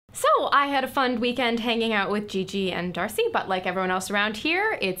So I had a fun weekend hanging out with Gigi and Darcy, but like everyone else around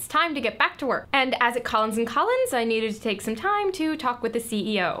here, it's time to get back to work. And as at Collins & Collins, I needed to take some time to talk with the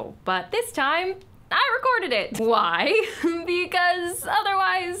CEO. But this time, I recorded it. Why? Because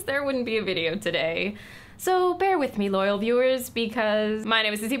otherwise there wouldn't be a video today. So bear with me, loyal viewers, because my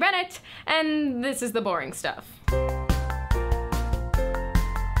name is Lizzie Bennet, and this is the boring stuff. Come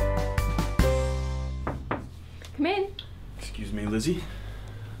in. Excuse me, Lizzie.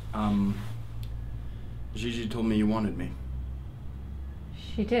 Gigi told me you wanted me.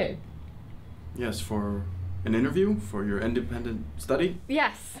 She did. Yes, for an interview? For your independent study?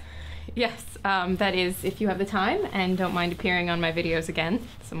 Yes. Yes, that is, if you have the time and don't mind appearing on my videos again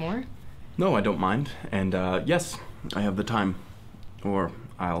some more. No, I don't mind. And, yes, I have the time. Or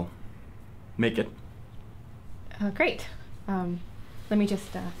I'll make it. Great. Let me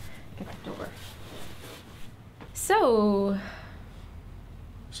just, get that door. So,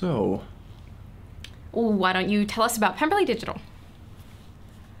 why don't you tell us about Pemberley Digital?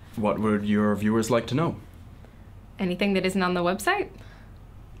 What would your viewers like to know? Anything that isn't on the website?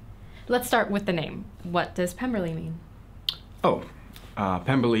 Let's start with the name. What does Pemberley mean? Oh,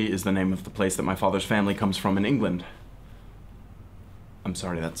 Pemberley is the name of the place that my father's family comes from in England. I'm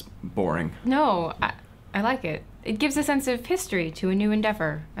sorry, that's boring. No, I like it. It gives a sense of history to a new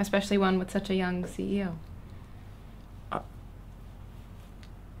endeavor, especially one with such a young CEO.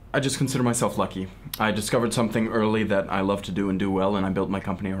 I just consider myself lucky. I discovered something early that I love to do and do well, and I built my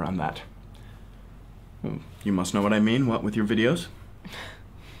company around that. Well, you must know what I mean, what with your videos?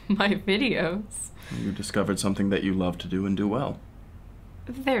 My videos? You discovered something that you love to do and do well.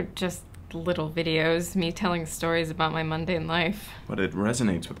 They're just little videos, me telling stories about my mundane life. But it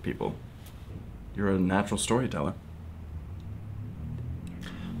resonates with people. You're a natural storyteller.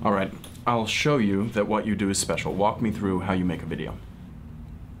 All right, I'll show you that what you do is special. Walk me through how you make a video.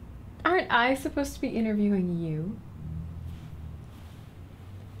 Aren't I supposed to be interviewing you?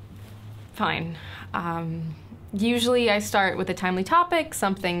 Fine. Usually I start with a timely topic,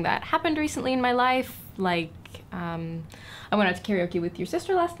 something that happened recently in my life, like, I went out to karaoke with your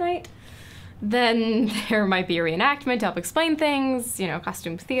sister last night. Then there might be a reenactment to help explain things, you know,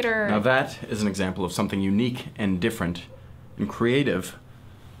 costume theater. Now that is an example of something unique and different and creative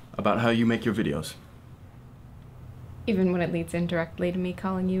about how you make your videos. Even when it leads indirectly to me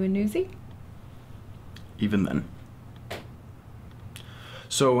calling you a newsie? Even then.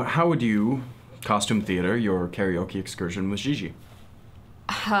 So how would you costume theater your karaoke excursion with Gigi?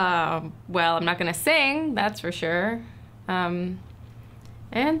 Well, I'm not gonna sing, that's for sure. And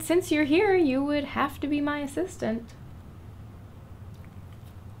since you're here, you would have to be my assistant.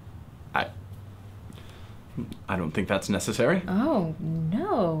 I don't think that's necessary. Oh,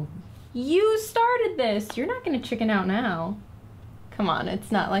 no. You started this. You're not gonna chicken out now. Come on, it's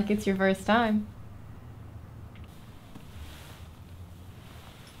not like it's your first time.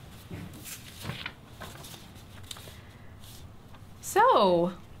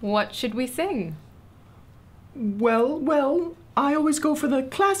 So, what should we sing? Well, I always go for the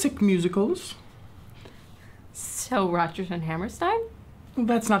classic musicals. So, Rodgers and Hammerstein?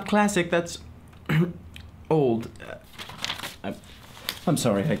 That's not classic, that's old. I'm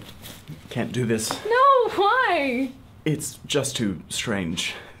sorry, I can't do this. No, why? It's just too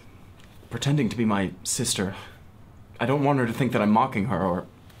strange. Pretending to be my sister. I don't want her to think that I'm mocking her, or...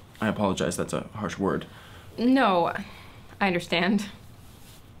 I apologize, that's a harsh word. No, I understand.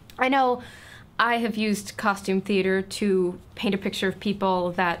 I know I have used costume theater to paint a picture of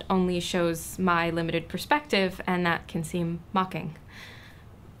people that only shows my limited perspective, and that can seem mocking.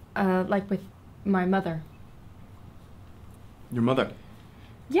 Like with my mother. Your mother?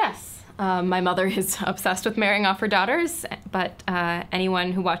 Yes. My mother is obsessed with marrying off her daughters, but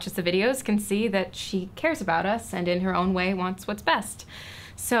anyone who watches the videos can see that she cares about us and in her own way wants what's best.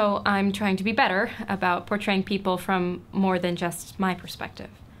 So I'm trying to be better about portraying people from more than just my perspective.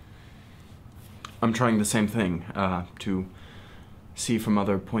 I'm trying the same thing, to see from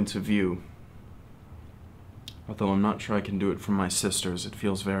other points of view. Although I'm not sure I can do it from my sisters, it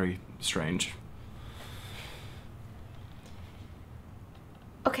feels very strange.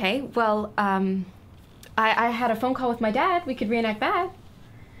 Okay, well, I had a phone call with my dad. We could reenact that.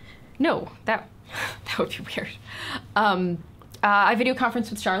 No, that would be weird. I video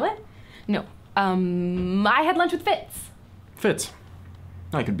conference with Charlotte? No. I had lunch with Fitz. Fitz.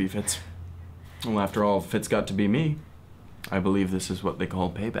 I could be Fitz. Well, after all, Fitz got to be me. I believe this is what they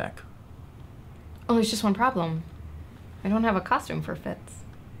call payback. Oh, there's just one problem. I don't have a costume for Fitz.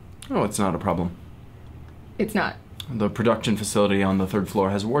 Oh, it's not a problem. It's not. The production facility on the 3rd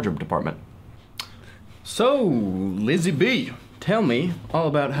floor has a wardrobe department. So, Lizzie B, Tell me all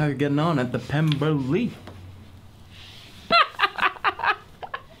about how you're getting on at the Pemberley.